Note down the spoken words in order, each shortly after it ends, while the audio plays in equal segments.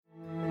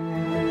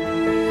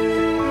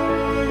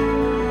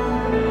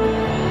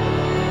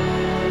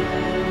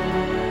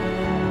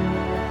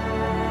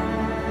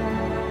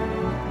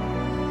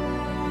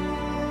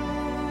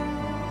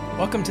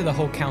Welcome to the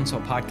Whole Counsel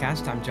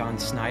podcast. I'm John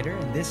Snyder,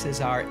 and this is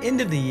our end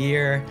of the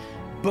year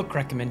book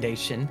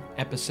recommendation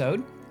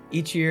episode.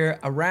 Each year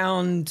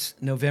around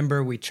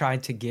November, we try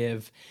to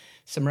give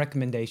some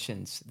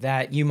recommendations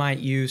that you might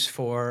use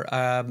for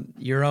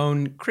your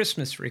own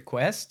Christmas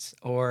requests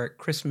or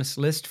Christmas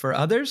list for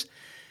others,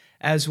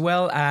 as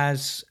well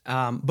as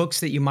books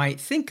that you might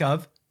think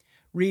of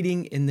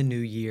reading in the new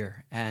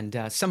year.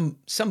 And some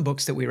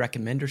books that we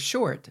recommend are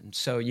short, and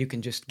so you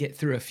can just get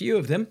through a few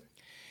of them.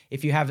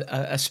 If you have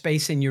a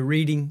space in your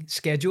reading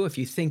schedule, if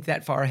you think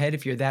that far ahead,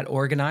 if you're that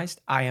organized,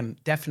 I am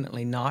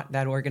definitely not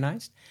that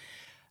organized.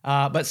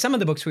 But some of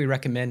the books we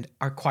recommend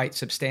are quite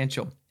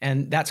substantial,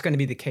 and that's going to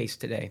be the case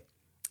today.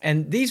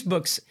 And these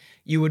books,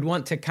 you would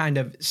want to kind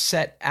of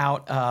set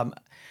out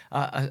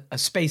a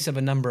space of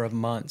a number of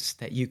months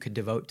that you could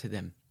devote to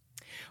them.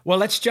 Well,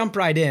 let's jump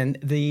right in.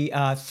 The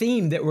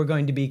theme that we're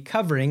going to be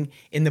covering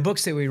in the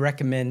books that we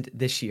recommend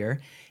this year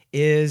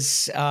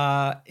is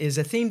a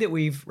theme that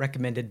we've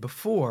recommended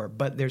before,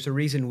 but there's a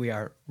reason we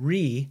are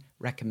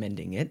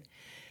re-recommending it,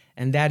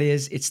 and that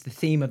is it's the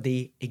theme of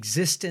the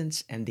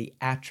existence and the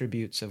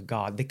attributes of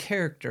God, the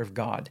character of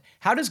God.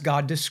 How does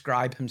God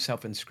describe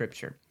himself in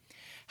Scripture?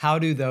 How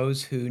do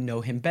those who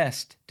know him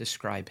best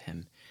describe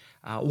him?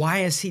 Why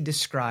is he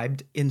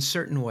described in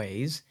certain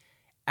ways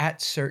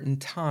at certain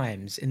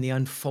times in the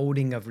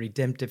unfolding of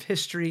redemptive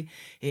history,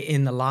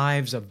 in the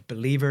lives of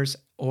believers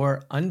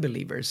or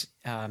unbelievers?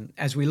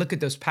 As we look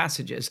at those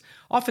passages,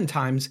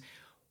 oftentimes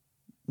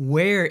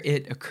where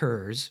it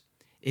occurs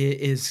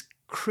is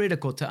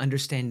critical to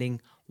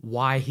understanding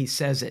why he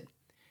says it.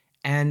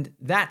 And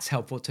that's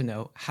helpful to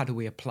know, how do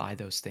we apply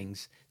those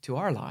things to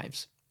our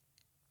lives?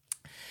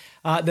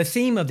 The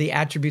theme of the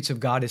attributes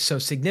of God is so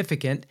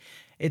significant.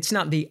 It's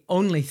not the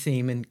only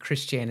theme in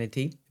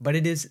Christianity, but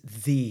it is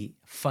the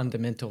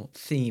fundamental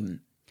theme.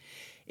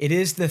 It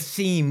is the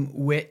theme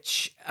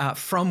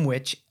from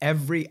which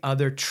every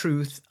other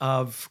truth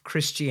of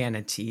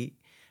Christianity,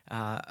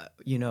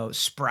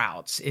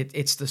 sprouts.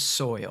 It's the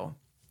soil.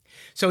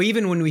 So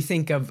even when we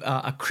think of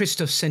a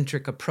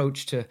Christocentric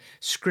approach to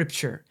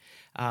Scripture,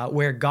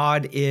 where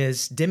God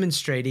is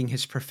demonstrating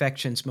his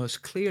perfections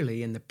most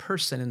clearly in the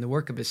person and the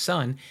work of his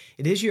Son,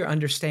 it is your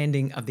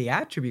understanding of the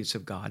attributes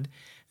of God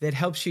that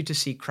helps you to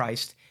see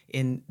Christ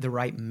in the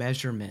right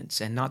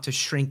measurements and not to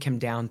shrink him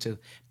down to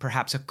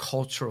perhaps a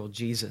cultural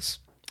Jesus.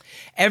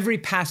 Every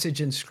passage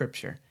in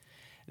Scripture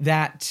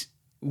that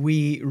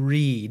we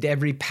read,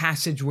 every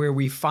passage where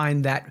we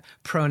find that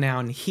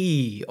pronoun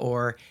he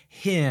or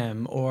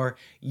him or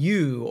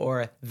you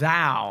or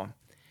thou,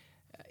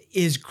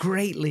 is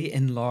greatly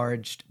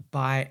enlarged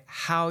by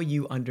how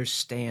you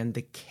understand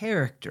the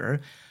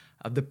character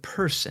of the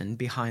person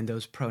behind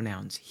those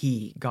pronouns: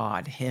 he,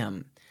 God,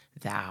 him,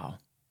 thou.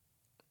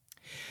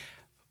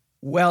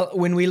 Well,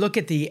 when we look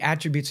at the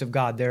attributes of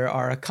God, there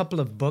are a couple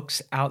of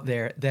books out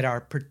there that are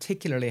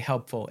particularly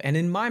helpful. And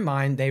in my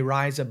mind, they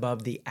rise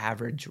above the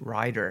average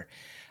writer.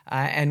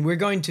 And we're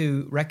going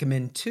to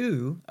recommend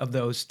two of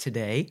those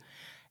today.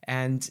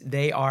 And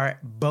they are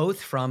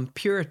both from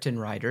Puritan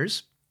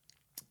writers.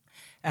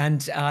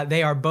 And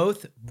they are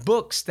both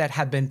books that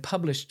have been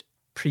published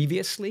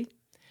previously,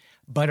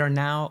 but are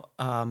now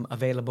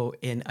available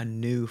in a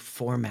new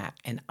format.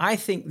 And I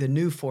think the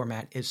new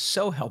format is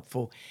so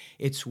helpful,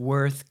 it's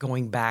worth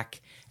going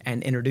back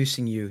and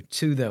introducing you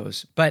to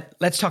those. But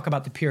let's talk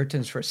about the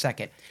Puritans for a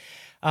second.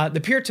 The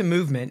Puritan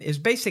movement is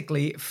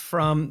basically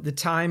from the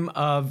time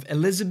of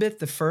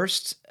Elizabeth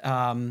I's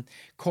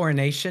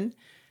coronation,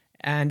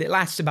 and it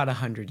lasts about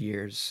 100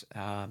 years,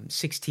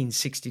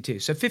 1662.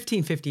 So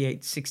 1558,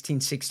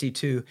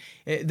 1662,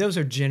 those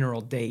are general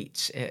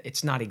dates.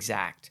 It's not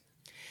exact.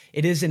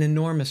 It is an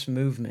enormous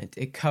movement.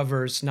 It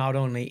covers not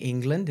only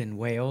England and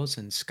Wales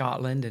and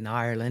Scotland and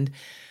Ireland,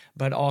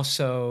 but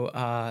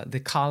also the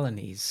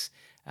colonies.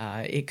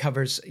 It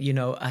covers,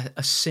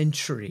 a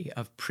century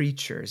of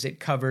preachers. It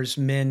covers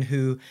men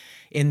who,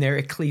 in their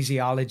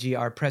ecclesiology,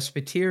 are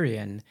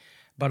Presbyterian,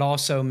 but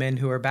also men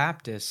who are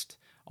Baptist,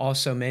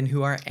 also men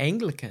who are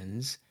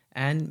Anglicans,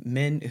 and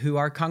men who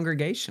are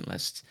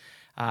Congregationalists.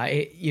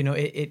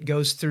 It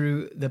goes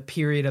through the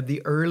period of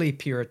the early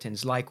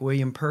Puritans, like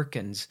William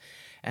Perkins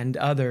and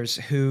others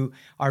who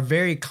are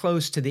very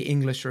close to the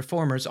English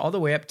reformers, all the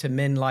way up to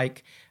men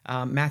like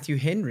Matthew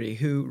Henry,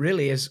 who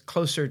really is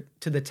closer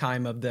to the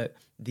time of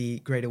the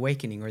Great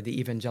Awakening or the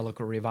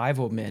Evangelical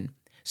Revival men.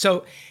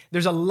 So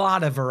there's a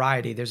lot of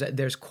variety.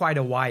 There's quite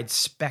a wide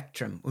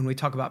spectrum when we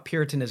talk about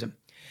Puritanism.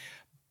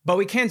 But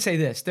we can say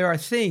this: there are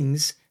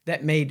things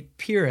that made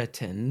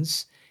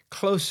Puritans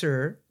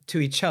closer to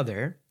each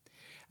other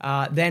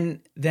than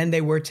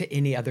they were to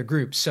any other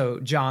group. So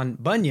John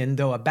Bunyan,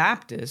 though a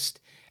Baptist,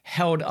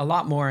 held a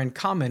lot more in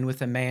common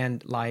with a man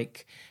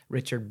like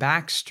Richard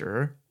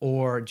Baxter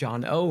or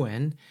John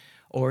Owen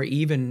or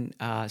even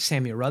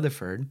Samuel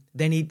Rutherford,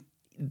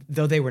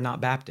 though they were not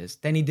Baptists,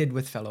 than he did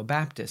with fellow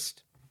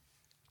Baptists.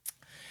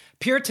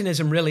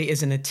 Puritanism really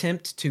is an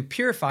attempt to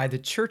purify the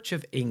Church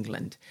of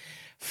England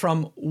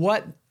from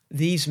what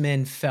these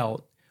men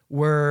felt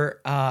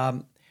were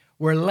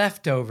were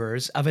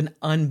leftovers of an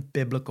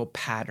unbiblical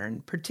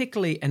pattern,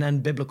 particularly an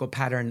unbiblical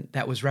pattern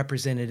that was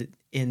represented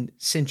in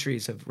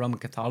centuries of Roman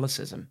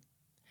Catholicism.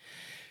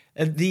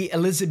 The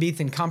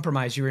Elizabethan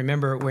Compromise, you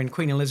remember when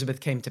Queen Elizabeth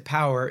came to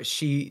power,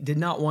 she did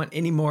not want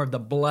any more of the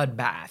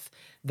bloodbath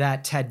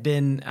that had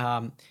been,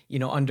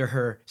 under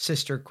her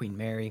sister, Queen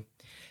Mary.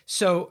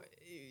 So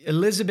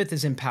Elizabeth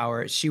is in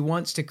power. She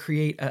wants to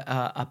create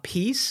a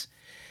peace,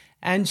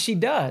 and she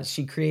does.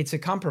 She creates a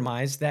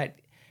compromise that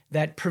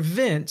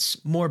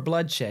prevents more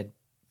bloodshed,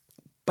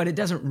 but it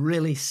doesn't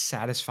really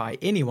satisfy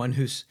anyone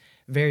who's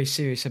very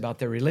serious about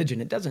their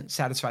religion. It doesn't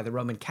satisfy the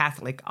Roman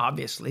Catholic,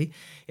 obviously.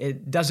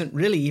 It doesn't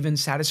really even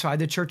satisfy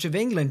the Church of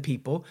England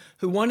people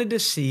who wanted to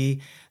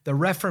see the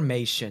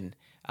Reformation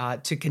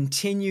to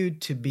continue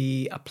to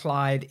be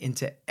applied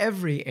into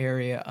every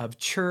area of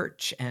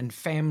church and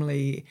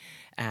family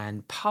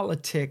and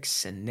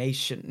politics and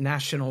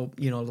national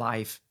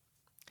life.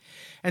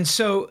 And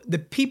so the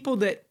people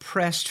that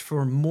pressed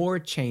for more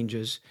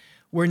changes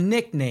were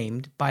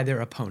nicknamed by their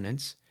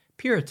opponents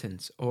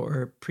Puritans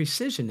or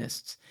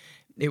Precisionists.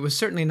 It was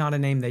certainly not a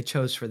name they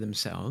chose for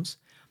themselves,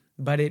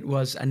 but it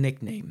was a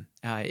nickname.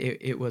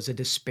 It was a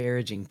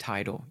disparaging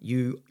title.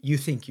 You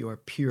think you're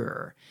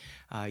pure.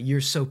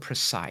 You're so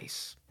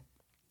precise.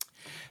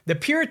 The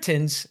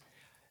Puritans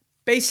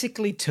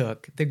basically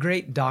took the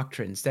great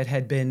doctrines that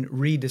had been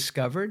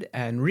rediscovered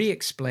and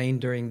re-explained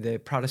during the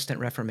Protestant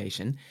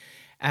Reformation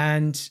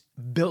and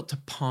built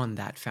upon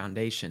that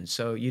foundation.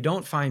 So you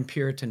don't find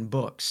Puritan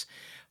books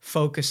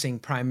focusing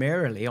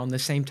primarily on the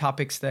same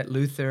topics that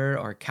Luther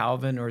or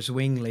Calvin or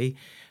Zwingli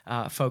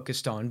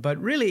focused on, but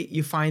really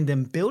you find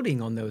them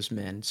building on those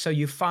men. So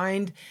you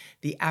find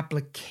the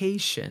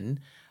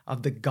application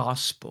of the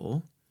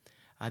gospel,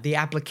 the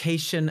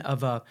application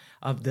of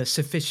the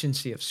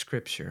sufficiency of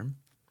Scripture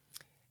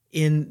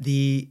in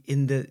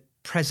the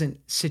present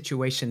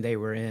situation they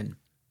were in.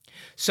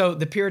 So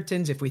the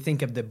Puritans, if we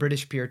think of the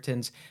British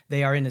Puritans,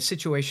 they are in a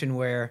situation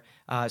where,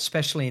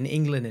 especially in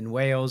England and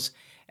Wales,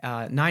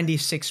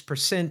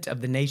 96% of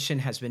the nation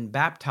has been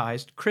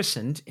baptized,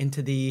 christened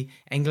into the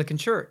Anglican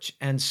Church.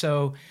 And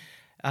so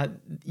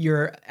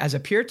as a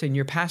Puritan,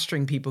 you're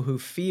pastoring people who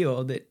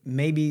feel that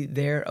maybe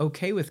they're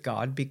okay with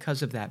God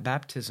because of that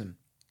baptism.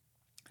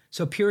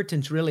 So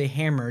Puritans really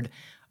hammered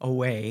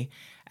away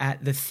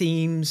at the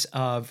themes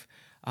of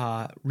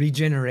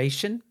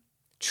regeneration,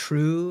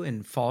 true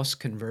and false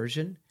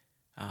conversion,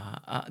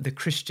 the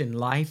Christian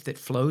life that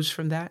flows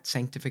from that,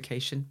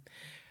 sanctification.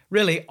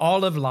 Really,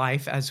 all of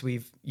life, as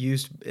we've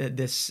used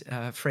this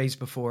phrase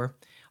before,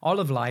 all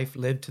of life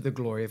lived to the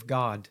glory of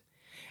God.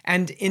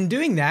 And in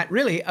doing that,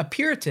 really, a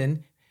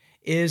Puritan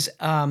is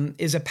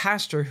a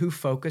pastor who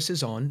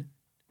focuses on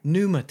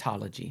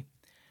pneumatology,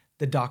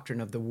 the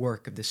doctrine of the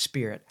work of the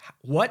Spirit.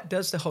 What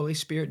does the Holy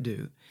Spirit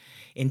do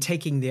in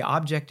taking the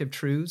objective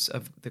truths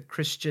of the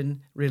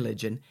Christian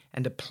religion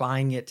and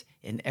applying it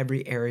in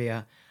every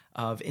area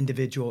of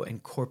individual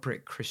and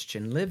corporate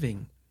Christian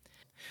living?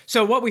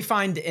 So what we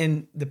find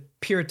in the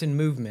Puritan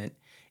movement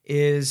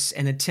is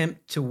an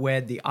attempt to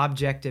wed the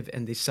objective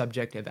and the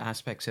subjective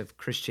aspects of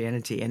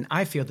Christianity. And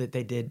I feel that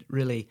they did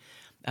really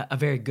a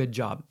very good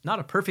job. Not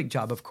a perfect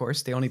job, of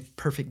course. The only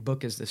perfect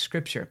book is the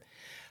Scripture.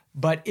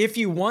 But if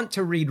you want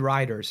to read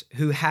writers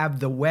who have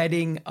the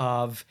wedding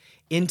of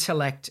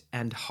intellect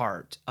and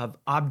heart, of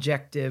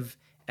objective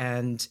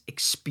and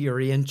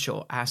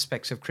experiential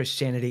aspects of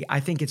Christianity, I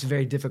think it's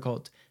very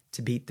difficult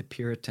to beat the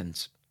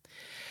Puritans.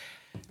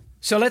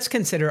 So let's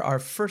consider our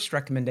first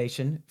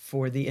recommendation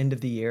for the end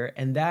of the year,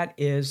 and that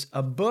is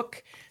a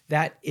book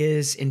that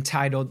is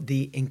entitled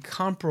The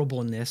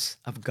Incomparableness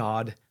of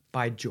God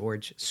by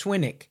George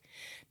Swinnock.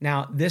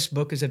 Now, this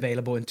book is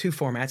available in two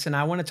formats, and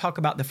I want to talk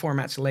about the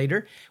formats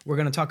later. We're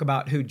going to talk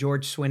about who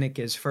George Swinnock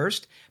is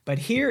first, but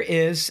here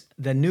is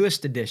the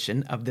newest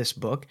edition of this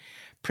book,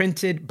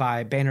 printed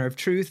by Banner of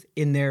Truth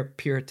in their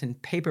Puritan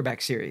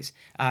paperback series.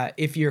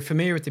 If you're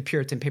familiar with the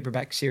Puritan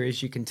paperback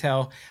series, you can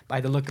tell by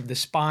the look of the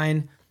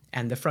spine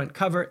and the front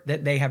cover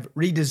that they have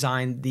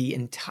redesigned the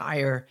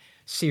entire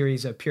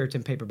series of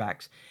Puritan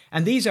paperbacks.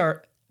 And these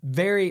are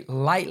very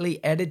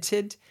lightly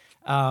edited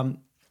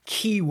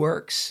key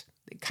works,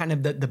 kind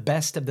of the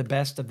best of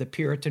the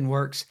Puritan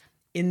works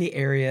in the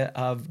area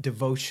of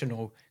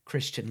devotional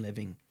Christian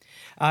living.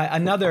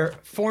 Another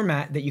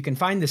format that you can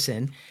find this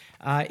in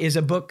is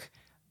a book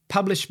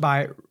published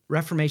by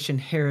Reformation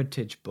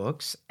Heritage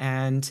Books,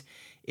 and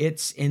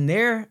it's in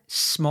their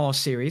small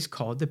series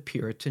called The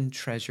Puritan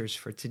Treasures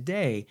for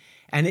Today,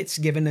 and it's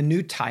given a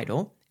new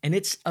title, and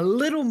it's a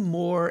little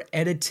more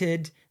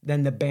edited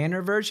than the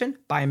Banner version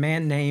by a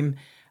man named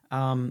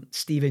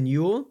Stephen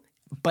Ewell,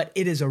 but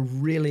it is a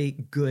really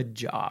good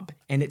job.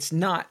 And it's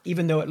not,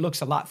 even though it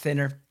looks a lot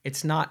thinner,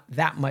 it's not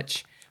that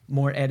much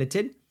more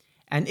edited.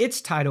 And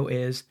its title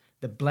is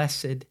The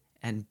Blessed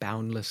and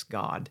Boundless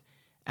God.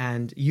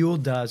 And Ewell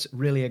does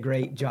really a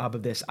great job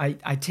of this. I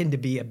tend to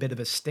be a bit of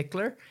a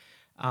stickler.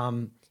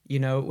 When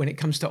it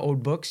comes to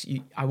old books,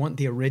 I want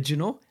the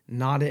original,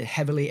 not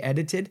heavily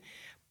edited.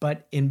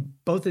 But in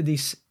both of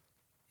these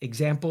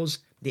examples,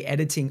 The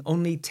editing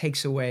only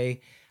takes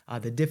away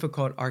the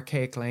difficult,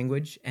 archaic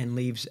language and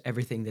leaves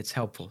everything that's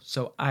helpful.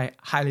 So I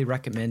highly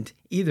recommend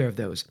either of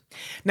those.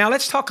 Now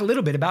let's talk a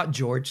little bit about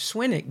George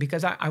Swinnock,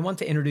 because I want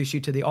to introduce you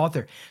to the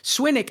author.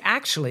 Swinnock,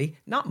 actually,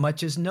 not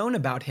much is known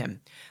about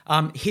him.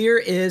 Here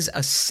is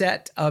a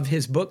set of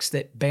his books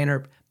that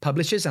Banner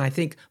publishes, and I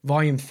think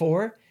volume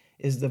 4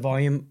 is the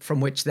volume from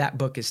which that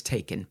book is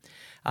taken.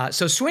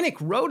 So Swinnock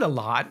wrote a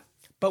lot,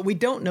 but we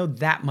don't know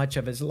that much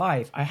of his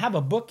life. I have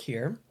a book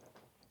here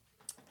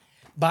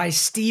by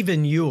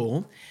Stephen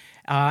Yuille,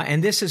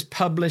 and this is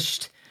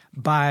published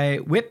by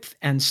Wipf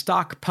and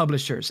Stock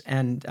Publishers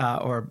and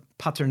or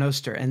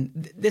Paternoster.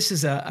 And this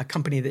is a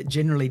company that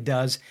generally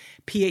does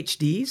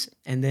PhDs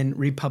and then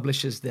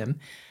republishes them.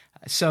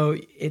 So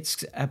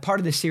it's a part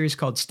of the series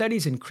called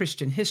Studies in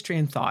Christian History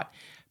and Thought,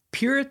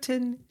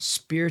 Puritan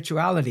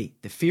Spirituality,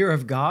 the Fear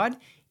of God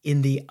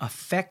in the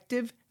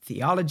Effective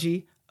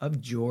Theology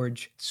of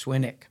George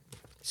Swinnock.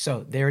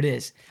 So there it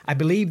is. I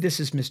believe this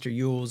is Mr.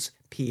 Yuille's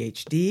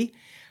PhD,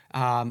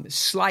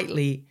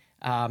 slightly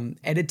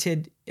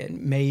edited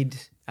and made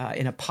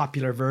in a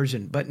popular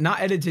version, but not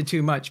edited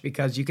too much,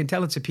 because you can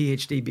tell it's a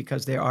PhD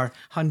because there are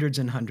hundreds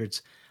and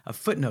hundreds of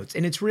footnotes,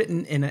 and it's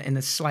written in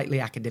a slightly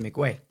academic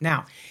way.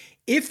 Now,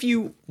 if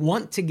you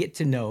want to get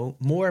to know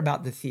more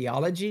about the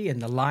theology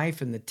and the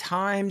life and the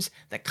times,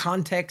 the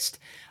context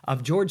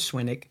of George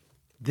Swinnock,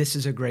 this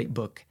is a great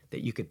book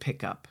that you could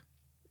pick up.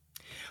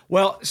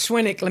 Well,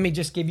 Swinnock, let me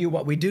just give you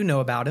what we do know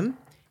about him.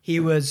 He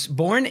was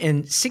born in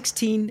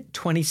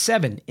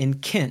 1627 in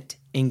Kent,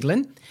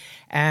 England,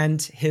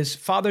 and his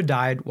father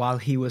died while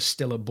he was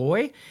still a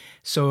boy.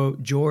 So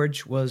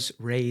George was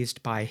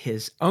raised by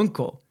his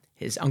uncle.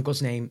 His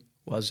uncle's name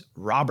was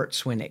Robert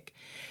Swinnock.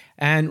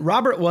 And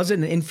Robert was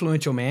an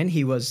influential man.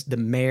 He was the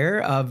mayor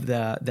of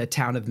the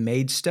town of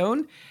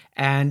Maidstone,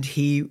 and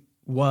he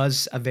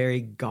was a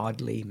very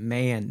godly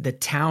man. The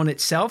town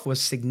itself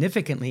was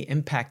significantly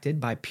impacted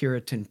by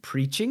Puritan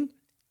preaching.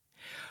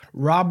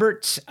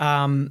 Robert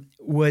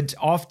would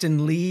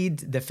often lead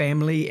the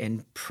family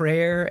in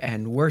prayer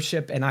and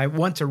worship. And I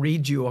want to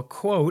read you a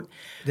quote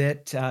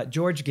that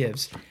George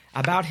gives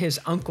about his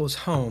uncle's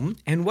home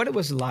and what it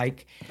was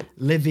like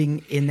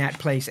living in that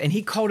place. And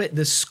he called it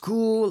the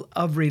school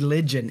of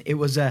religion. It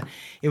was a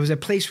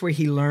place where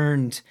he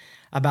learned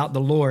about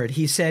the Lord.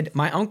 He said,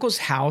 "My uncle's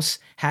house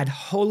had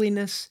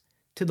holiness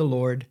to the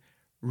Lord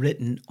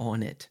written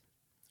on it."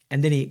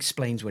 And then he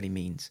explains what he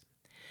means.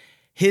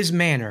 His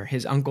manner,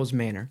 his uncle's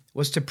manner,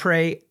 was to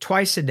pray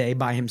twice a day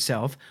by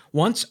himself,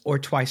 once or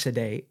twice a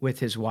day with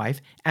his wife,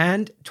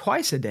 and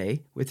twice a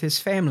day with his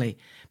family,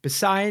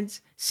 besides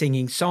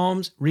singing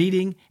psalms,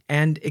 reading,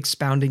 and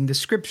expounding the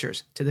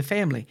scriptures to the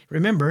family.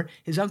 Remember,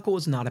 his uncle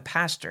was not a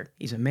pastor,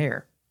 he's a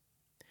mayor.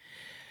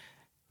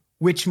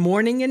 Which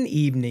morning and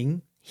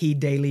evening he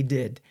daily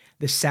did.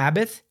 The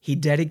Sabbath he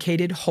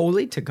dedicated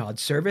wholly to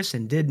God's service,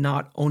 and did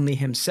not only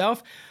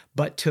himself,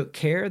 but took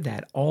care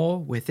that all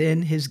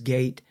within his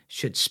gate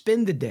should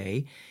spend the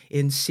day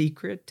in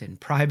secret and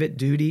private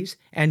duties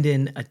and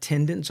in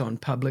attendance on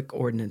public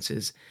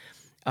ordinances.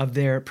 Of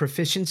their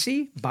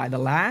proficiency by the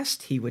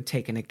last, he would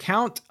take an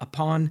account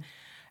upon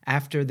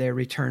after their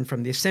return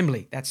from the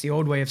assembly. That's the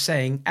old way of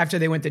saying after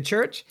they went to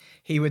church,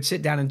 he would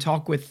sit down and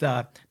talk with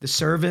the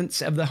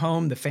servants of the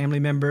home, the family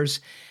members,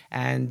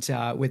 and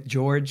with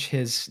George,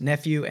 his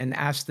nephew, and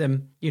ask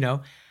them,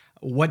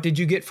 what did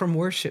you get from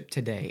worship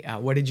today?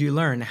 What did you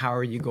learn? How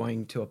are you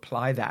going to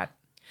apply that?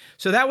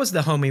 So that was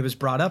the home he was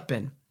brought up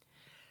in.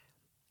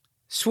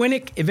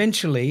 Swinnock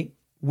eventually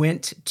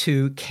went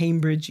to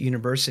Cambridge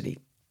University,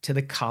 to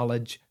the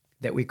college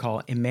that we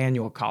call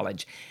Emmanuel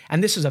College.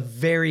 And this is a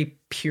very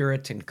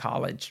Puritan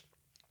college.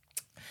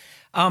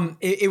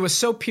 It was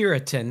so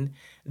Puritan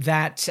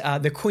that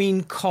the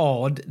Queen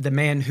called the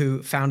man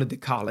who founded the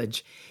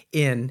college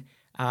in,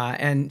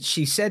 and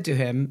she said to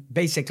him,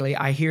 basically,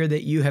 "I hear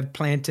that you have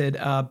planted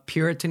a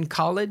Puritan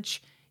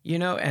college,"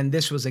 and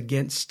this was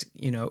against,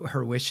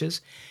 her wishes.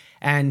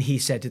 And he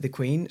said to the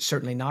Queen,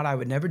 "Certainly not. I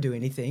would never do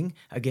anything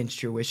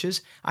against your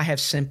wishes. I have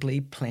simply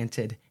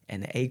planted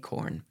an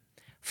acorn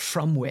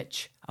from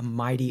which a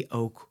mighty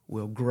oak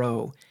will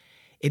grow."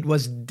 It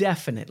was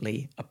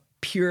definitely a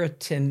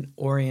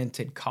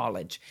Puritan-oriented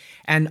college.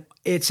 And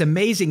it's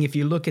amazing if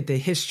you look at the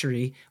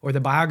history or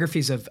the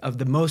biographies of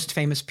the most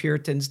famous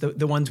Puritans,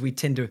 the ones we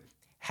tend to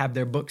have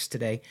their books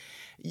today,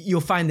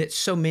 you'll find that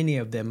so many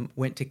of them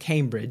went to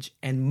Cambridge,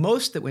 and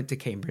most that went to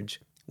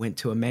Cambridge went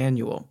to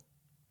Emmanuel.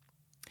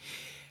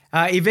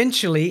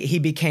 Eventually, he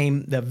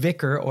became the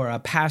vicar or a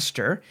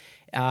pastor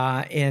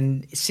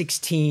in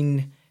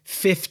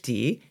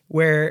 1650,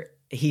 where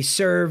he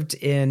served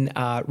in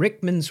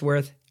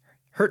Rickmansworth,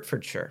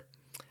 Hertfordshire,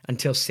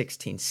 until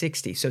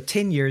 1660. So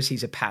 10 years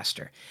he's a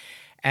pastor.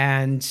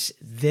 And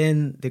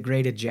then the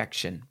Great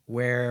Ejection,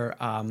 where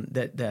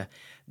the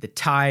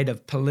tide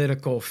of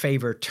political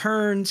favor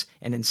turns,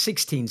 and in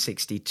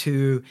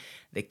 1662,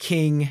 the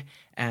king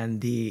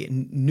and the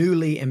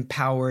newly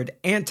empowered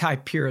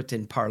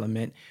anti-Puritan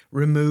parliament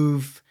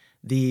remove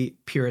the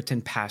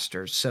Puritan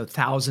pastors. So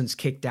thousands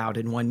kicked out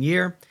in 1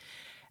 year.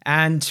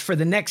 And for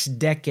the next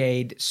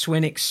decade,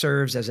 Swinnock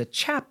serves as a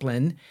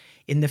chaplain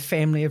in the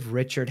family of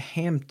Richard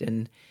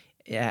Hampden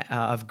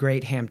of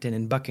Great Hampton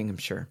in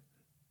Buckinghamshire.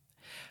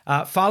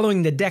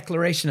 Following the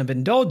Declaration of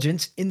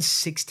Indulgence in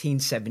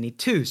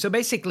 1672. So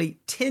basically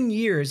 10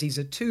 years he's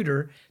a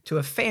tutor to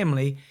a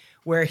family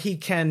where he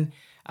can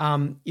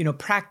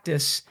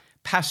practice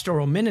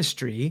pastoral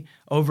ministry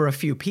over a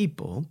few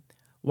people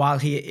while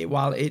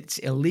it's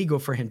illegal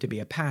for him to be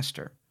a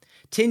pastor.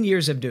 10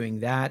 years of doing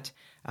that.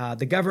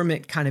 The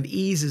government kind of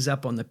eases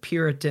up on the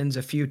Puritans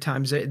a few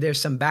times.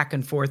 There's some back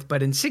and forth,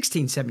 but in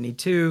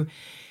 1672,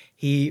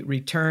 he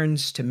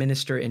returns to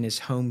minister in his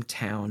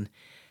hometown,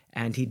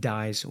 and he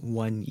dies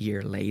 1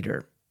 year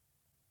later.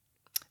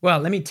 Well,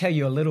 let me tell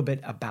you a little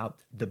bit about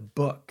the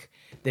book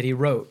that he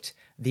wrote,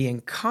 The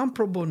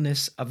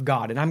Incomparableness of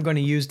God. And I'm going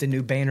to use the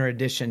New Banner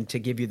edition to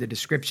give you the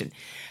description.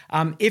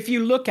 If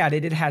you look at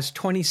it, it has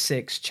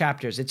 26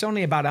 chapters. It's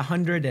only about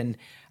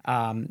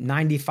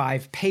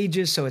 195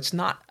 pages, so it's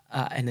not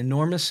an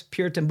enormous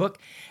Puritan book.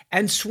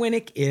 And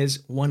Swinnock is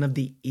one of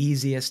the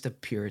easiest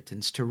of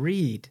Puritans to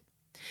read.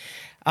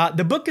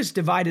 The book is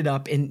divided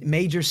up in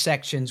major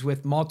sections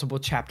with multiple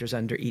chapters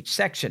under each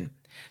section.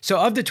 So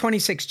of the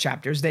 26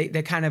 chapters, they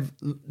kind of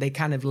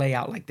lay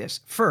out like this.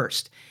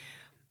 First,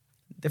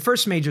 the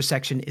first major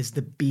section is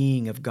the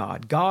being of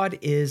God. God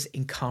is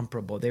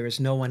incomparable. There is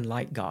no one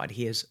like God.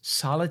 He is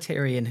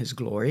solitary in his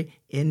glory,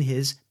 in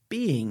his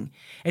being.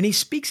 And he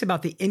speaks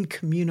about the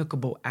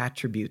incommunicable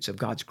attributes of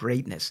God's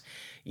greatness,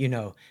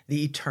 the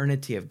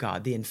eternity of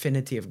God, the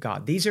infinity of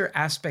God. These are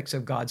aspects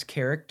of God's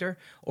character,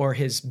 or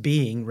his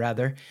being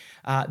rather,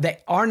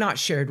 that are not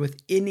shared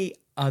with any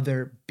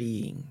other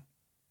being.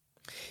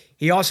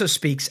 He also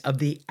speaks of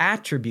the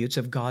attributes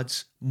of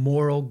God's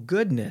moral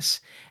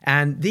goodness.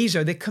 And these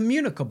are the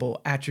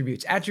communicable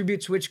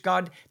attributes which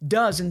God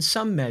does in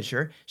some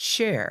measure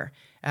share.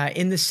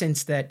 In the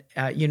sense that,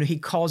 he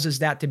causes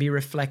that to be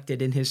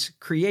reflected in his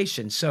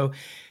creation. So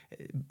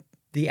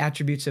the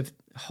attributes of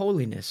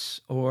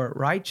holiness or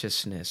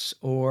righteousness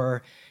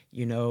or,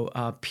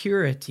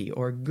 purity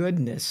or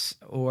goodness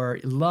or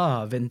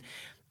love and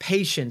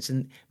patience.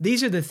 And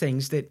these are the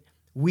things that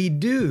we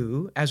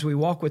do as we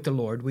walk with the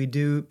Lord. We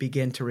do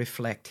begin to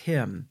reflect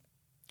him.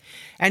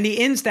 And he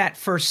ends that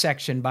first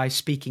section by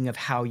speaking of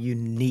how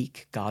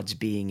unique God's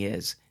being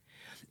is.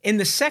 In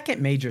the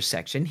second major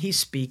section, he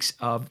speaks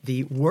of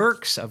the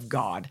works of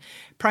God,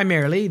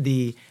 primarily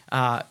the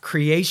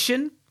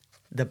creation,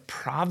 the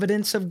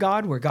providence of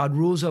God, where God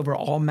rules over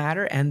all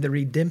matter, and the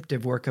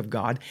redemptive work of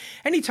God.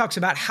 And he talks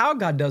about how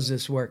God does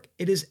this work.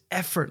 It is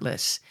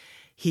effortless.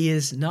 He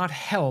is not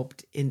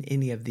helped in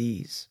any of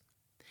these.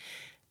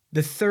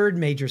 The third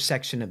major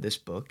section of this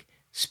book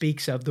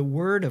speaks of the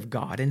Word of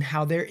God and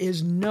how there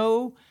is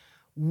no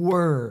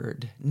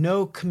word,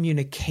 no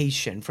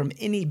communication from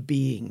any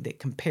being that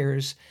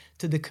compares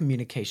to the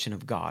communication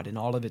of God in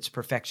all of its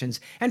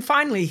perfections. And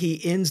finally, he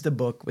ends the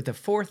book with a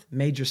fourth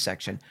major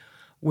section,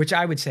 which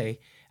I would say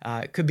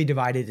could be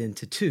divided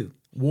into two: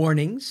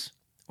 warnings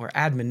or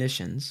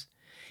admonitions.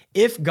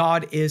 If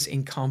God is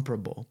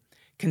incomparable,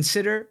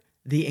 consider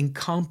the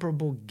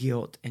incomparable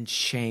guilt and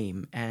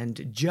shame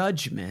and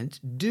judgment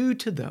due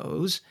to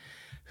those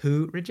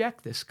who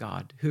reject this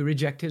God, who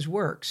reject his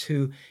works,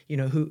 who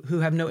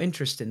have no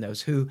interest in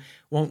those, who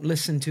won't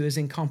listen to his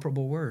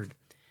incomparable word.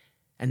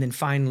 And then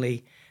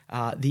finally,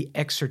 the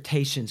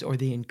exhortations or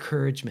the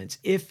encouragements.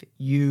 If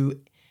you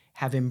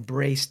have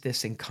embraced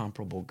this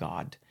incomparable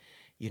God,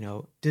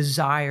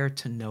 desire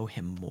to know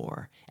him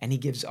more. And he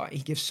gives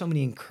so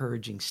many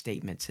encouraging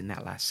statements in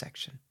that last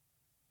section.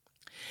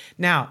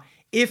 Now,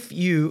 if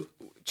you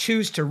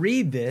choose to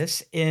read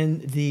this in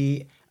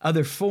the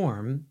other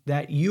form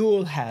that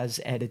Ewell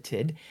has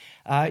edited,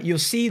 you'll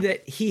see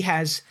that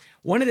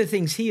one of the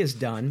things he has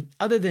done,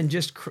 other than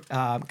just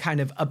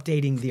kind of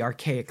updating the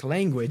archaic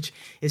language,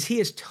 is he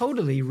has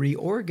totally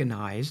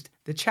reorganized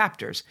the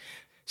chapters.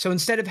 So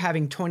instead of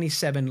having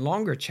 27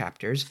 longer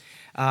chapters,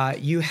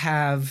 you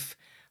have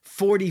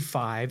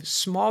 45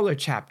 smaller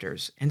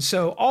chapters. And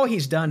so all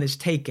he's done is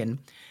taken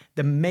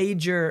the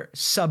major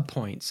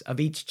subpoints of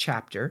each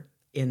chapter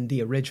in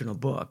the original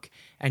book,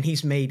 and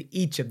he's made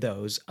each of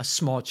those a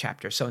small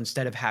chapter. So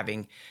instead of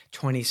having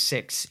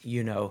 26,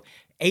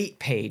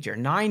 8-page or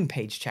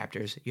 9-page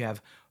chapters, you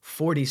have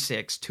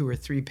 46 2- or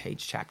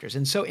 3-page chapters.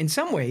 And so in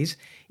some ways,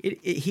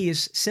 he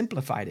has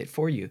simplified it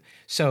for you.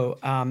 So,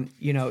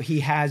 he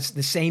has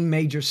the same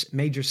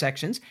major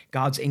sections: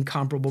 God's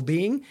incomparable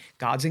being,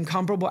 God's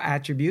incomparable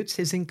attributes,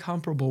 his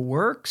incomparable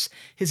works,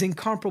 his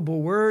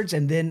incomparable words,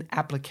 and then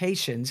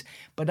applications.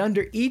 But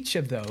under each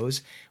of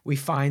those, we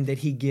find that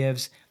he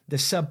gives the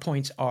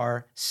subpoints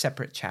are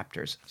separate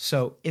chapters.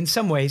 So in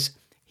some ways,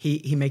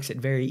 he makes it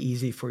very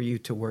easy for you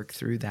to work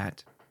through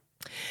that.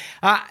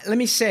 Let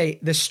me say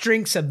the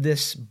strengths of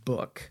this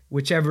book,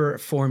 whichever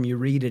form you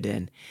read it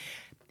in,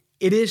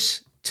 it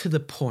is to the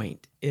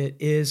point. It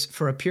is,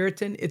 for a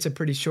Puritan, it's a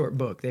pretty short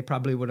book. They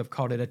probably would have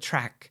called it a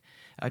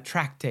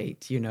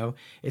tractate,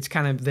 It's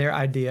kind of their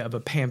idea of a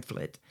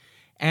pamphlet.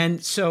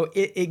 And so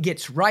it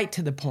gets right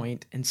to the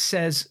point and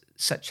says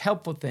such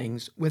helpful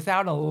things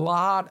without a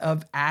lot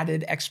of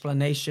added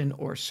explanation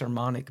or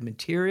sermonic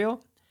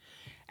material.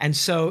 And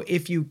so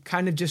if you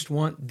kind of just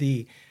want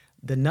the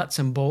nuts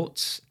and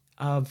bolts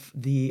of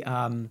the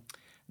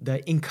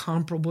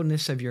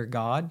incomparableness of your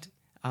God,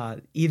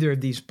 either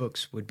of these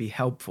books would be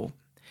helpful.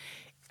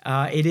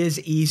 It is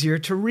easier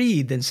to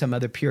read than some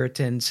other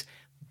Puritans,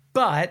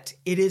 but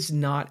it is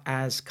not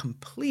as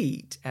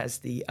complete as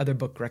the other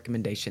book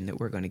recommendation that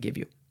we're going to give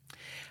you.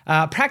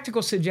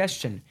 Practical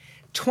suggestion,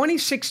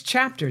 26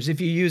 chapters if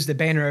you use the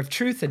Banner of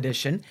Truth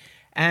edition.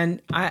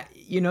 And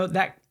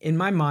that in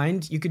my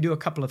mind, you could do a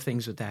couple of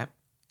things with that.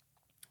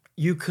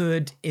 You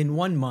could, in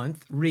 1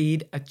 month,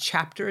 read a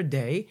chapter a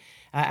day.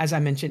 As I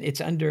mentioned, it's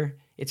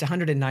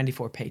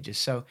 194 pages.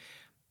 So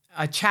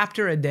a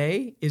chapter a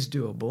day is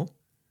doable.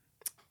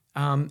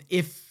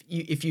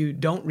 If you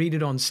don't read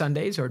it on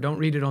Sundays or don't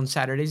read it on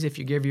Saturdays, if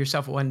you give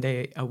yourself 1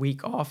 day a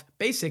week off,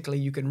 basically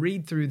you can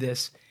read through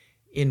this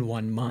in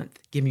 1 month,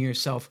 giving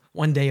yourself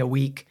 1 day a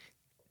week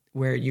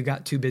where you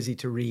got too busy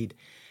to read.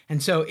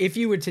 And so if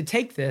you were to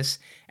take this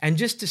and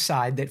just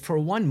decide that for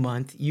 1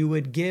 month you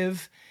would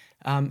give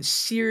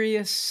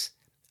serious,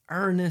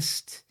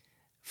 earnest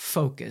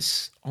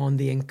focus on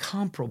the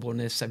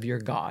incomparableness of your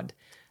God,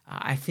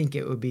 I think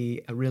it would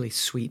be a really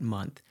sweet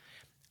month.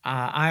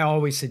 I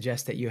always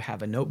suggest that you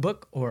have a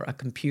notebook or a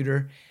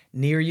computer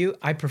near you.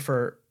 I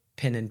prefer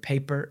pen and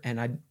paper,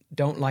 and I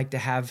don't like to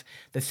have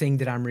the thing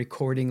that I'm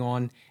recording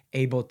on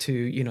able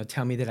to,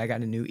 tell me that I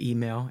got a new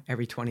email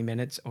every 20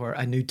 minutes or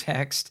a new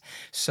text.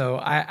 So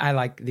I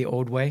like the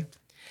old way.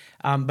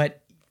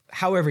 But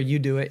however you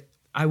do it,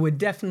 I would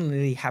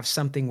definitely have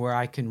something where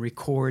I can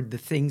record the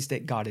things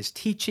that God is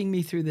teaching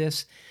me through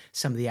this,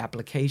 some of the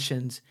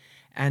applications.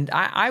 And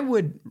I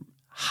would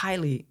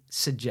highly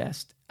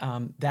suggest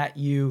that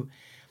you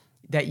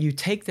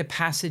take the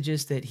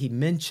passages that he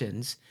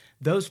mentions,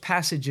 those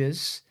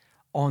passages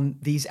on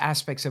these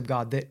aspects of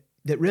God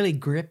that really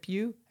grip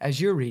you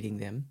as you're reading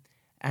them,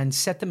 and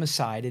set them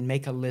aside and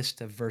make a list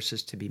of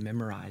verses to be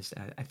memorized.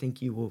 I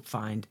think you will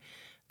find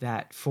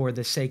that for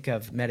the sake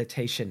of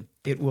meditation,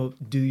 it will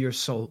do your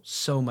soul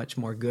so much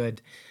more good.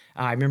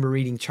 I remember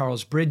reading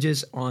Charles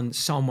Bridges on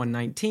Psalm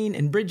 119,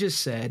 and Bridges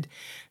said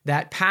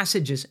that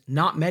passages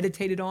not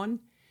meditated on,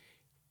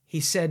 he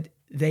said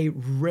they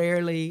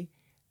rarely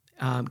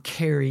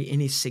carry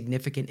any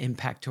significant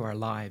impact to our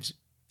lives.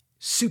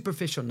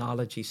 Superficial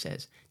knowledge, he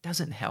says,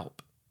 doesn't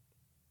help.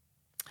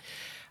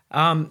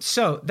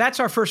 So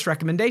that's our first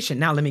recommendation.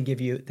 Now let me give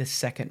you the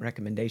second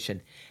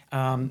recommendation.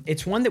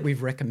 It's one that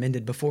we've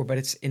recommended before, but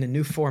it's in a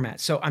new format.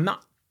 So I'm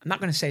not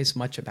going to say as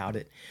much about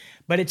it,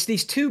 but it's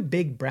these two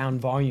big brown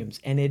volumes,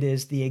 and it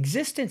is The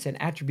Existence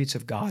and Attributes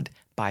of God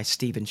by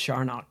Stephen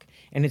Charnock.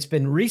 And it's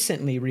been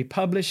recently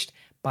republished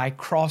by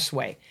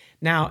Crossway.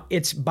 Now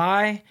it's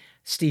by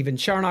Stephen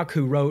Charnock,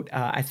 who wrote,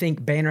 I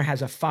think Banner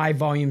has a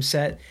 5-volume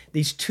set.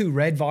 These 2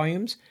 red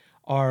volumes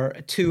are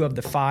 2 of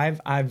the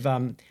 5. I've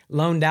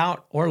loaned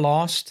out or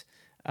lost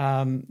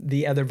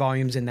the other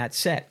volumes in that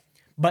set.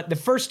 But the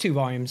first 2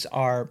 volumes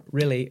are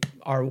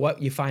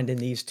what you find in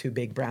these 2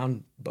 big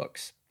brown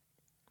books.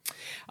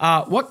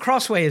 What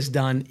Crossway has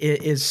done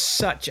is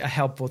such a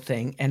helpful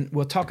thing, and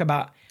we'll talk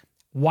about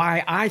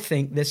why I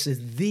think this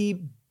is the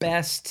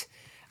best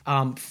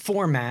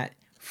format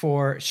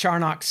for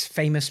Charnock's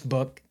famous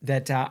book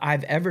that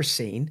I've ever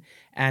seen.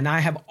 And I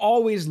have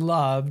always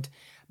loved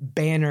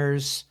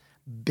Banner's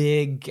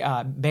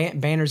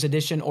Banner's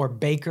edition, or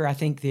Baker. I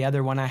think the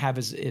other one I have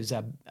is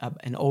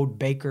an old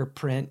Baker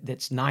print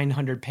that's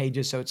 900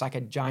 pages, so it's like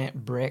a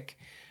giant brick.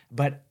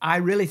 But I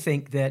really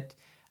think that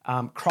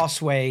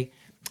Crossway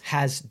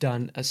has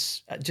done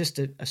just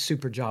a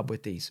super job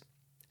with these.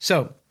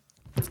 So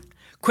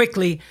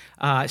quickly,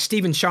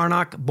 Stephen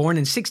Charnock, born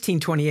in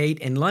 1628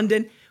 in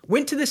London,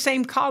 went to the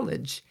same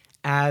college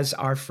as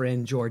our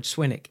friend George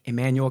Swinnock,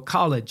 Emmanuel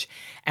College.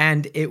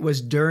 And it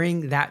was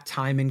during that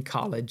time in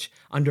college,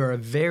 under a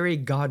very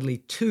godly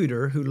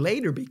tutor who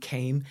later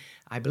became,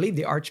 I believe,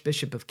 the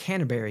Archbishop of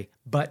Canterbury,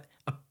 but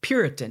a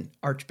Puritan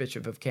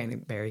Archbishop of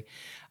Canterbury.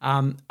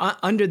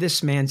 Under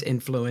this man's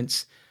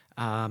influence,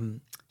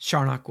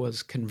 Charnock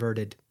was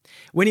converted.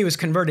 When he was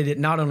converted, it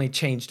not only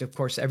changed, of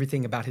course,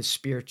 everything about his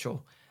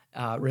spiritual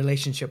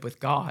relationship with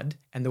God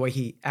and the way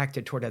he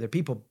acted toward other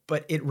people,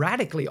 but it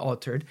radically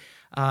altered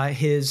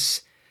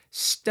his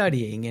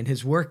studying and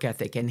his work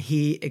ethic, and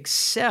he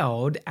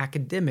excelled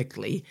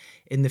academically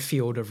in the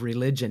field of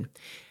religion.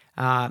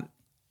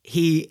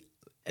 He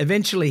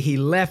eventually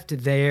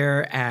left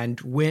there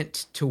and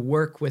went to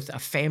work with a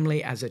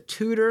family as a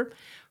tutor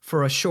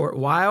for a short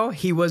while.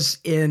 He was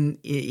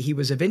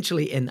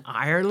eventually in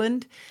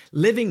Ireland,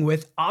 living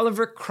with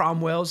Oliver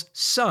Cromwell's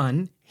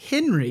son,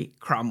 Henry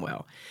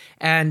Cromwell.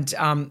 And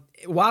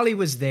while he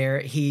was there,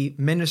 he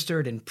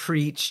ministered and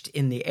preached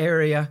in the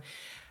area.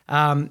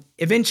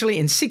 Eventually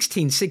in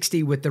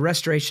 1660, with the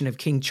restoration of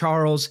King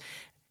Charles,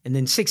 and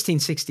then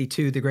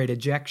 1662, the Great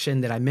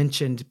Ejection that I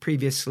mentioned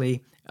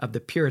previously of the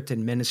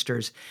Puritan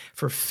ministers,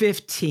 for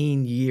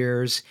 15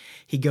 years,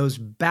 he goes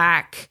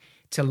back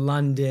to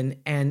London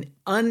and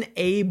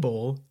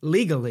unable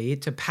legally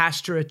to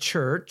pastor a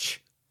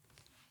church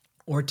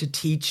or to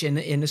teach in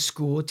a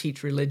school,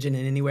 teach religion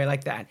in any way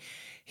like that,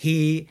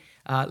 he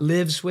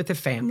lives with a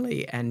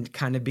family and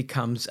kind of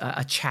becomes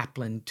a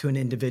chaplain to an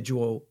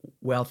individual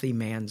wealthy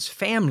man's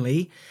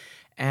family,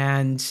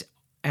 and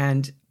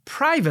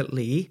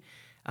privately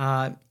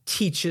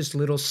teaches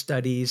little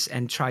studies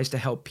and tries to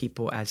help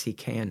people as he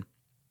can.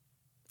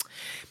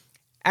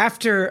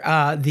 After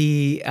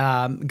the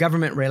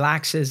government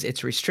relaxes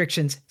its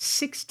restrictions,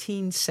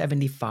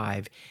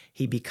 1675,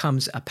 he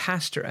becomes a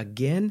pastor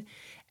again,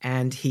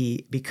 and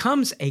he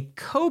becomes a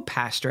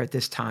co-pastor at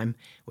this time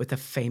with a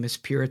famous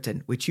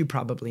Puritan, which you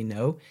probably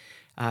know,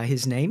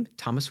 his name,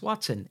 Thomas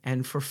Watson.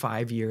 And for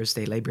 5 years,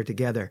 they labored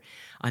together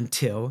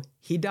until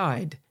he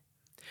died.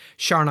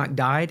 Charnock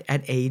died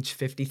at age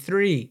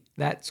 53.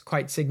 That's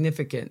quite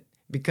significant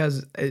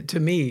to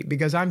me,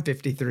 because I'm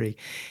 53.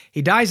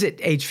 He dies at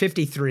age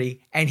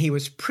 53, and he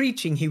was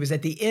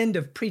at the end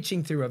of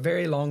preaching through a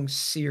very long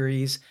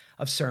series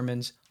of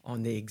sermons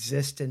on the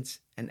existence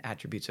and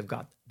attributes of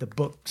God. The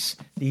books,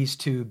 these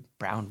 2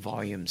 brown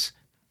volumes.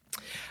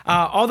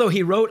 Although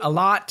he wrote a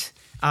lot,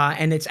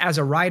 and it's as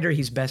a writer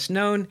he's best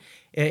known,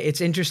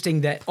 it's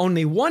interesting that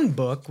only one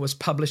book was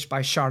published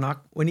by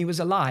Charnock when he was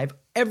alive.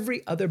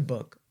 Every other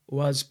book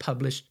was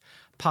published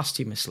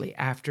posthumously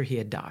after he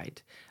had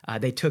died.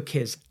 They took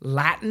his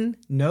Latin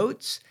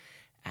notes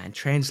and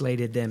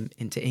translated them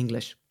into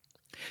English.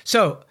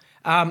 So,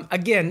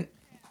 again,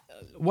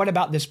 what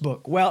about this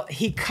book? Well,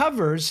 he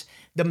covers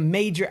the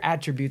major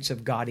attributes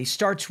of God. He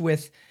starts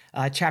with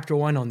chapter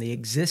 1 on the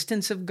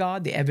existence of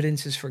God, the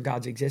evidences for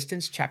God's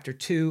existence. Chapter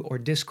 2, or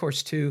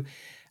discourse 2,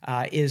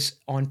 is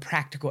on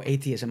practical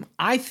atheism.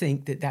 I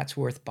think that that's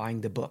worth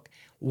buying the book.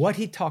 What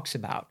he talks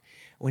about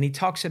when he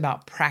talks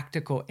about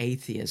practical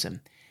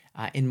atheism,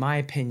 in my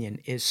opinion,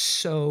 is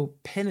so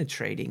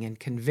penetrating and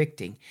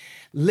convicting.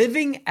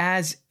 Living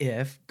as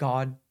if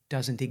God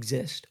doesn't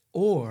exist,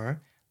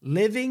 or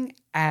living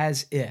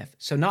as if,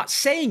 so not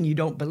saying you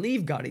don't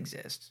believe God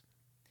exists,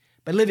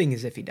 but living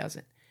as if he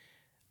doesn't.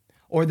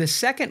 Or the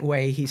second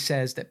way he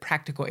says that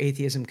practical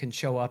atheism can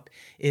show up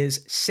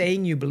is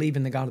saying you believe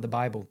in the God of the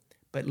Bible,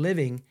 but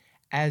living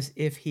as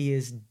if he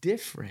is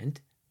different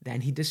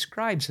than he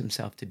describes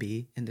himself to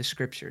be in the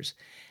scriptures.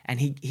 And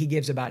he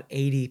gives about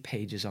 80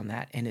 pages on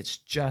that, and it's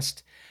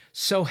just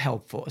so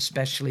helpful,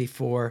 especially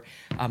for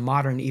a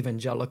modern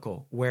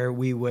evangelical, where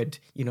we would,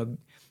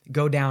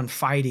 go down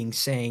fighting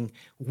saying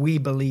we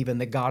believe in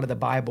the God of the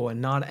Bible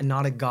and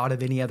not a God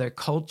of any other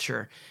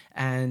culture.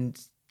 And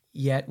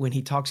yet when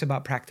he talks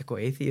about practical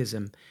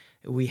atheism,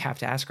 we have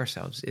to ask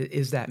ourselves,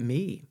 is that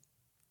me?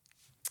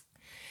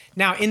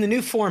 Now, in the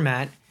new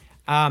format,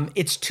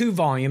 it's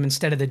 2-volume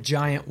instead of the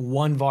giant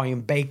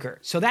 1-volume Baker.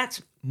 So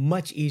that's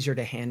much easier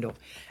to handle.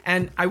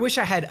 And I wish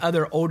I had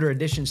other older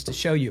editions to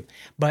show you,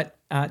 but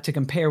to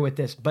compare with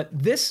this. But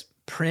this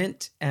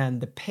print and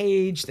the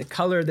page, the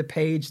color of the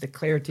page, the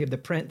clarity of the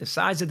print, the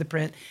size of the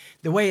print,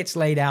 the way it's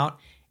laid out,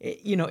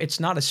 it's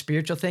not a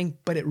spiritual thing,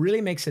 but it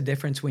really makes a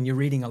difference when you're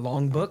reading a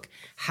long book,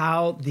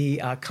 how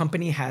the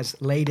company has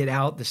laid it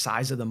out, the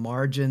size of the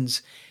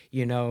margins,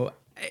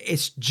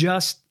 it's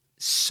just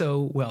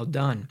so well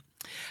done.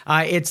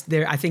 It's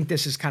there. I think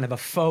this is kind of a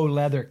faux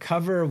leather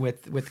cover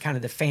with kind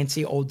of the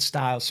fancy old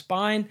style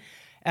spine.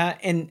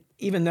 And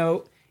even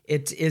though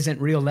it isn't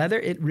real leather,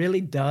 it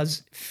really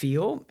does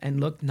feel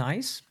and look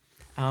nice.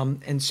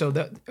 And so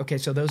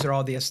those are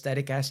all the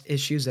aesthetic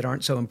issues that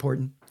aren't so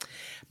important.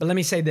 But let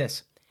me say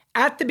this.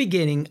 At the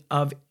beginning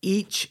of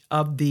each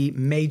of the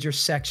major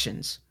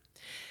sections,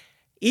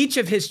 each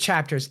of his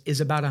chapters is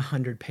about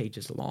 100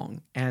 pages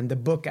long. And the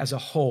book as a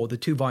whole, the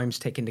 2 volumes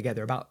taken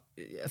together, about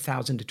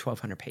 1,000 to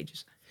 1,200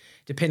 pages,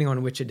 depending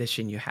on which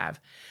edition you have.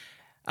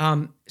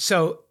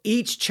 So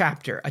each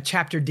chapter, a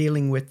chapter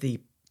dealing with the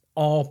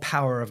all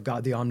power of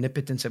God, the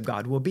omnipotence of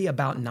God, will be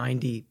about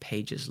 90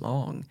 pages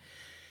long.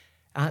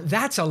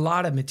 That's a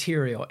lot of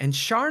material. And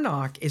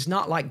Charnock is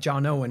not like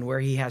John Owen, where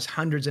he has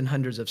hundreds and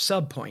hundreds of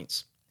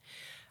subpoints.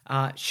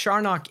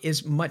 Charnock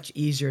is much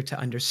easier to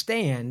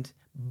understand,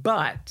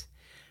 but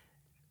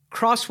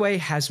Crossway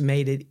has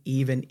made it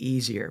even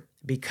easier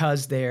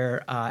because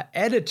their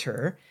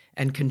editor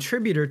and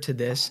contributor to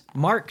this,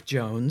 Mark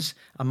Jones,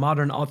 a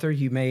modern author,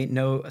 you may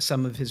know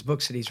some of his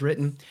books that he's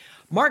written.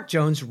 Mark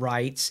Jones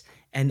writes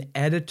an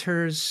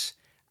editor's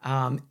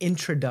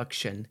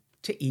introduction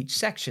to each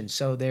section.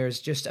 So there's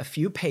just a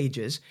few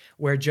pages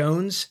where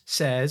Jones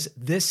says,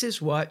 this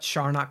is what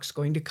Charnock's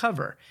going to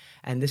cover,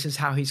 and this is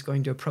how he's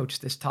going to approach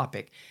this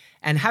topic.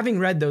 And having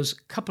read those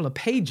couple of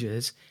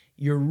pages,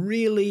 you're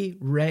really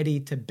ready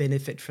to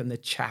benefit from the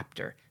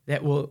chapter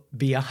that will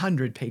be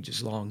 100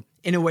 pages long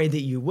in a way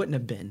that you wouldn't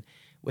have been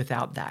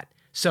without that.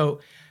 So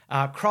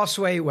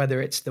Crossway,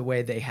 whether it's the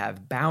way they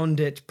have bound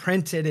it,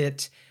 printed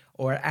it,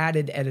 or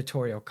added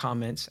editorial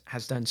comments,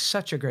 has done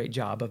such a great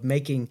job of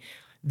making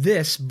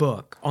this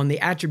book on the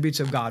attributes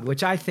of God,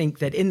 which I think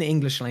that in the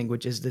English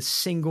language is the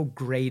single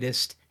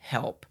greatest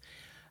help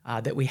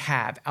that we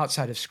have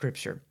outside of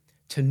Scripture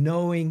to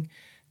knowing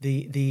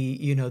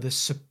the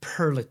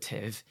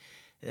superlative,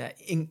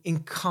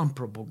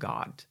 incomparable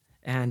God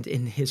and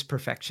in his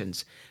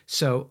perfections.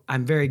 So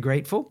I'm very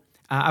grateful.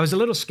 I was a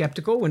little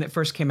skeptical when it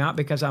first came out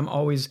because I'm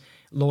always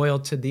loyal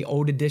to the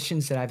old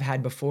editions that I've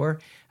had before.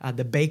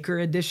 The Baker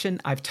edition,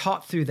 I've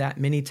taught through that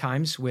many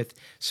times with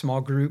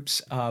small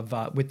groups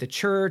with the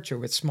church or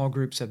with small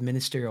groups of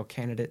ministerial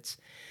candidates.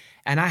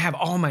 And I have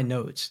all my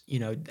notes.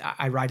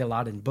 I write a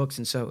lot in books,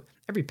 and so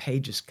every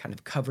page is kind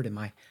of covered in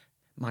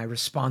my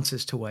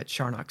responses to what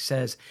Charnock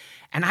says.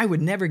 And I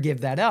would never give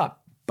that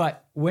up.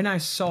 But when I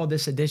saw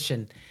this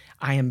edition,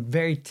 I am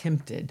very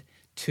tempted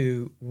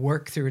to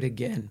work through it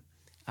again.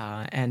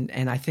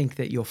 And I think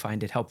that you'll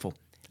find it helpful.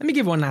 Let me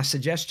give one last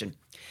suggestion.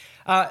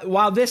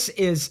 While this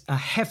is a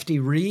hefty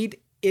read,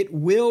 it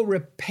will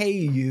repay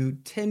you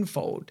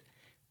tenfold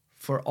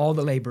for all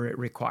the labor it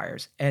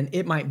requires. And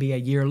it might be a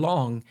year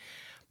long.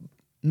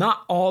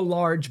 Not all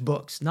large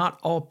books, not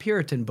all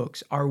Puritan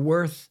books are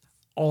worth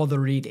all the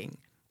reading,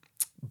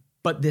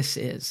 but this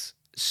is.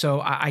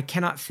 So I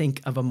cannot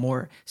think of a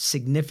more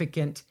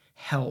significant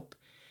help,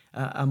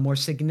 a more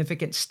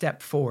significant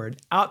step forward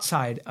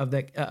outside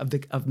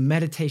of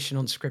meditation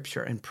on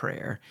Scripture and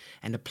prayer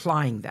and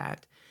applying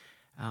that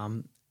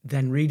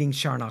than reading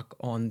Charnock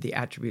on the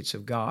attributes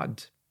of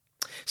God.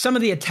 Some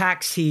of the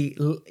attacks he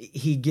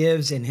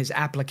gives in his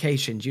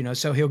applications,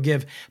 so he'll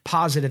give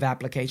positive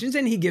applications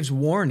and he gives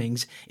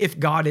warnings. If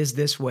God is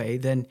this way,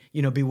 then,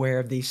 beware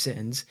of these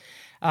sins.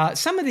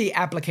 Some of the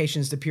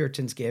applications the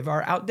Puritans give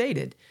are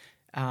outdated,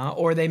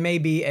 or they may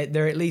be, at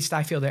least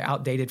I feel they're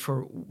outdated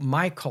for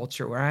my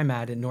culture where I'm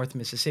at in North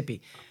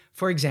Mississippi.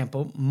 For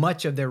example,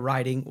 much of their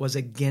writing was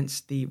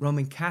against the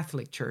Roman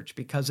Catholic Church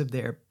because of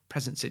their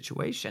present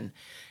situation.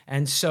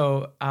 And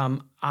so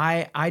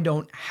I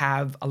don't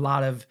have a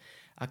lot of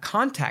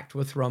contact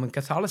with Roman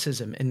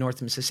Catholicism in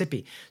North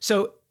Mississippi.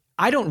 So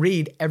I don't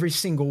read every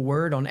single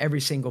word on every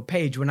single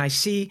page. When I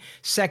see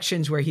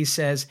sections where he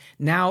says,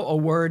 now a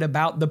word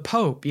about the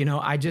Pope,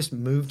 I just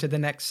move to the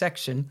next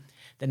section,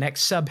 the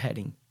next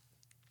subheading.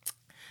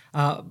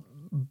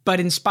 But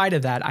in spite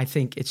of that, I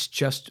think it's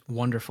just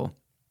wonderful.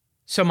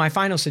 So my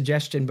final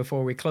suggestion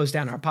before we close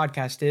down our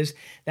podcast is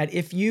that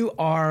if you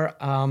are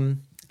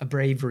a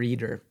brave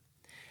reader,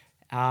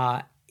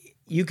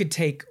 you could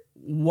take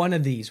one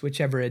of these,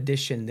 whichever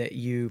edition that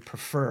you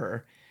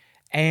prefer,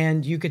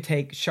 and you could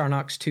take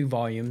Charnock's 2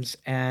 volumes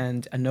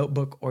and a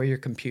notebook or your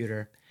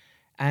computer,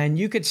 and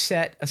you could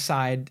set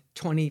aside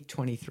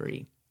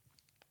 2023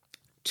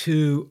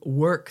 to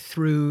work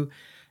through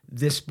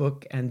this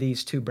book and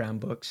these 2 Brown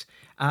books.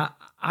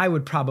 I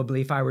would probably,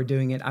 if I were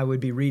doing it, I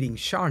would be reading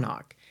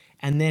Charnock.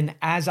 And then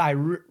as I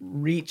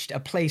reached a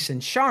place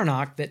in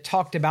Charnock that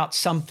talked about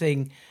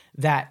something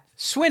that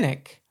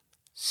Swinnock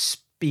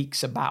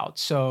speaks about,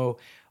 so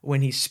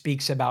when he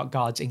speaks about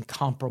God's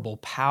incomparable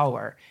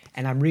power,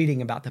 and I'm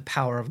reading about the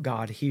power of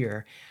God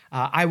here,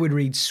 I would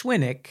read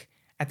Swinnock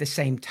at the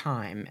same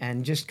time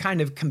and just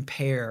kind of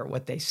compare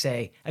what they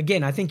say.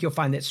 Again, I think you'll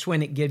find that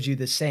Swinnock gives you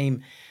the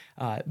same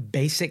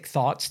basic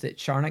thoughts that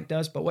Charnock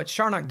does, but what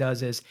Charnock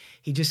does is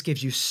he just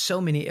gives you so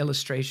many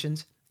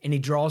illustrations, and he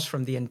draws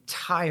from the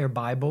entire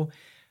Bible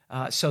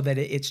so that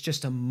it's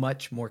just a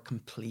much more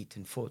complete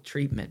and full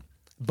treatment.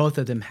 Both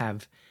of them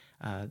have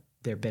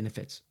their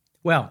benefits.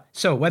 Well,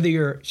 so whether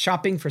you're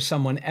shopping for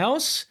someone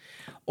else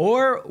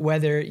or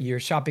whether you're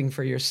shopping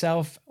for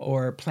yourself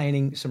or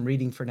planning some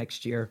reading for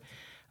next year,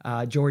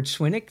 George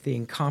Swinnock, The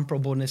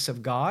Incomparableness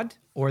of God,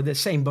 or the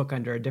same book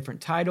under a different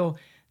title,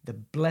 The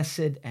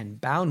Blessed and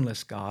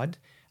Boundless God,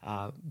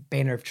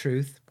 Banner of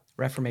Truth,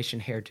 Reformation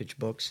Heritage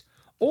Books,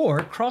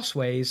 or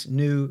Crossway's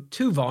new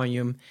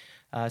 2-volume,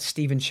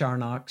 Stephen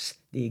Charnock's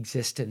The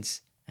Existence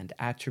and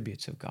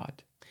Attributes of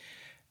God.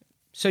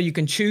 So you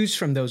can choose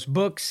from those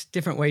books,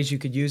 different ways you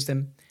could use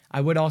them. I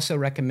would also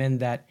recommend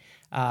that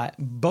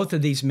both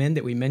of these men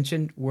that we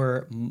mentioned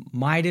were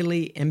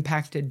mightily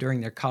impacted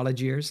during their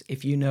college years.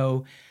 If you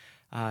know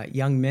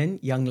young men,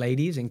 young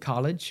ladies in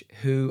college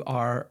who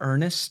are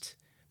earnest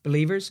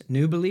believers,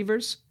 new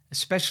believers,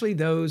 especially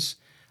those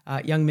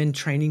young men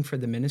training for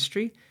the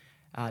ministry,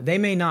 they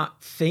may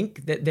not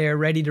think that they're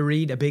ready to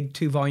read a big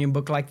 2-volume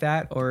book like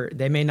that, or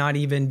they may not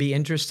even be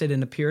interested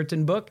in a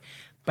Puritan book.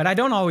 But I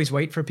don't always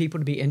wait for people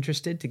to be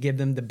interested to give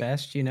them the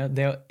best.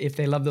 If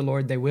they love the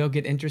Lord, they will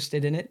get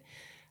interested in it.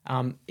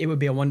 It would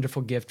be a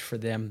wonderful gift for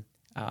them.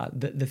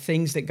 The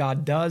things that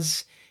God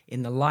does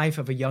in the life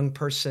of a young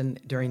person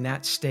during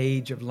that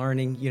stage of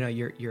learning,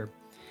 you're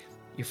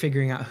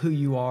figuring out who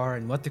you are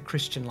and what the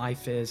Christian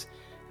life is.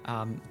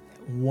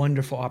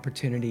 Wonderful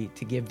opportunity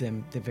to give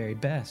them the very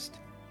best.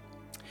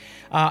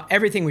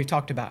 Everything we've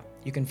talked about,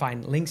 you can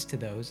find links to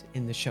those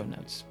in the show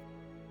notes.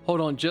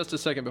 Hold on just a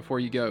second before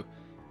you go.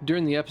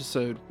 During the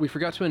episode, we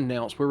forgot to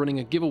announce we're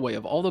running a giveaway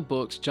of all the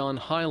books John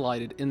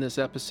highlighted in this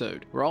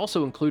episode. We're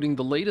also including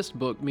the latest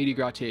book Midi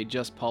Gratiae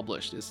just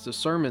published. It's the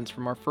sermons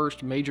from our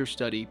first major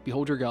study,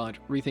 Behold Your God,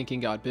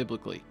 Rethinking God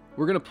Biblically.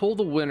 We're going to pull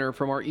the winner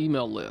from our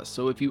email list,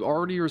 so if you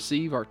already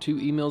receive our 2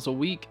 emails a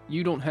week,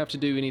 you don't have to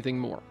do anything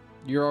more.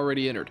 You're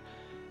already entered.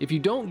 If you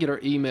don't get our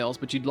emails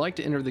but you'd like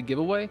to enter the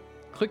giveaway,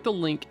 click the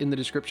link in the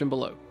description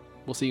below.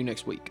 We'll see you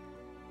next week.